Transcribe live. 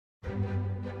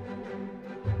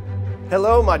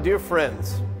Hello, my dear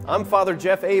friends. I'm Father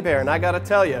Jeff Abear, and I gotta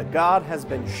tell you, God has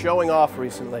been showing off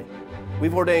recently.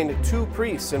 We've ordained 2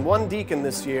 priests and 1 deacon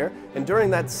this year, and during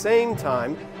that same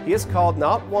time, He has called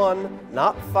not 1,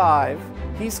 not 5,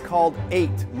 He's called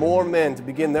 8 more men to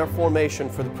begin their formation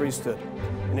for the priesthood.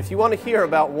 And if you want to hear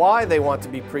about why they want to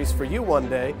be priests for you one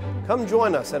day, come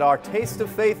join us at our Taste of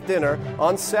Faith dinner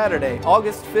on Saturday,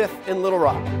 August 5th in Little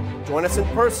Rock. Join us in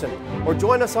person or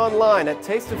join us online at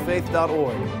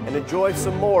tasteoffaith.org and enjoy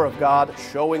some more of God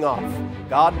showing off.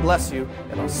 God bless you,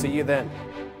 and I'll see you then.